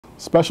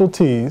special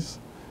teas,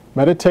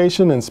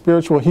 meditation, and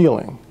spiritual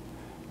healing.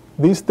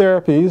 These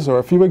therapies are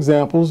a few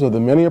examples of the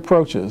many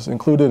approaches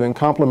included in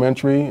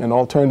complementary and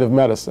alternative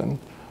medicine,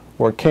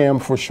 or CAM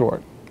for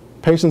short.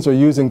 Patients are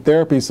using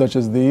therapies such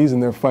as these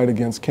in their fight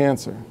against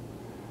cancer.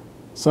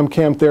 Some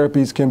CAM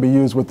therapies can be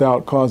used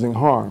without causing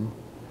harm,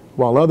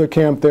 while other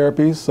CAM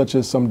therapies, such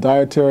as some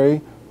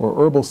dietary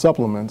or herbal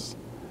supplements,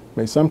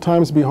 may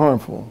sometimes be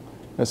harmful,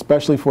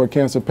 especially for a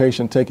cancer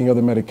patient taking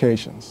other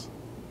medications.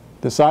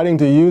 Deciding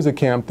to use a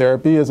CAM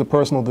therapy is a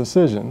personal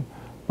decision,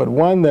 but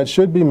one that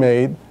should be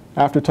made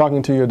after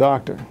talking to your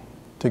doctor.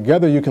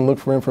 Together you can look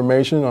for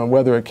information on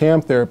whether a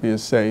CAM therapy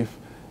is safe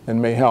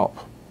and may help.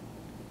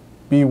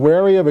 Be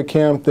wary of a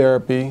CAM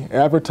therapy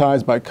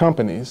advertised by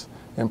companies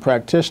and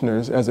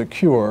practitioners as a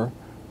cure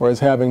or as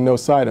having no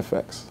side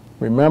effects.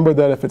 Remember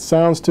that if it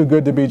sounds too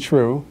good to be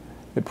true,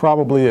 it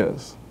probably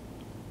is.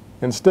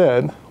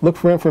 Instead, look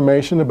for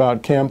information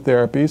about CAM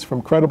therapies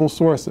from credible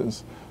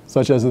sources,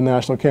 such as the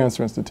National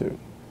Cancer Institute.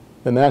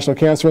 The National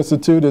Cancer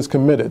Institute is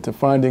committed to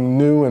finding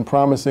new and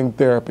promising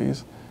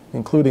therapies,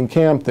 including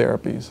CAM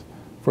therapies,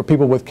 for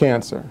people with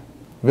cancer.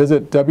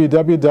 Visit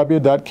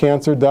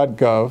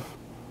www.cancer.gov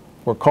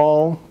or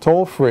call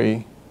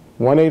toll-free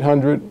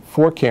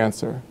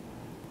 1-800-4CANCER.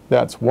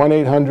 That's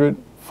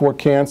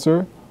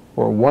 1-800-4CANCER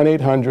or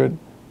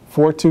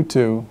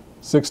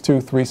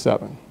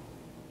 1-800-422-6237.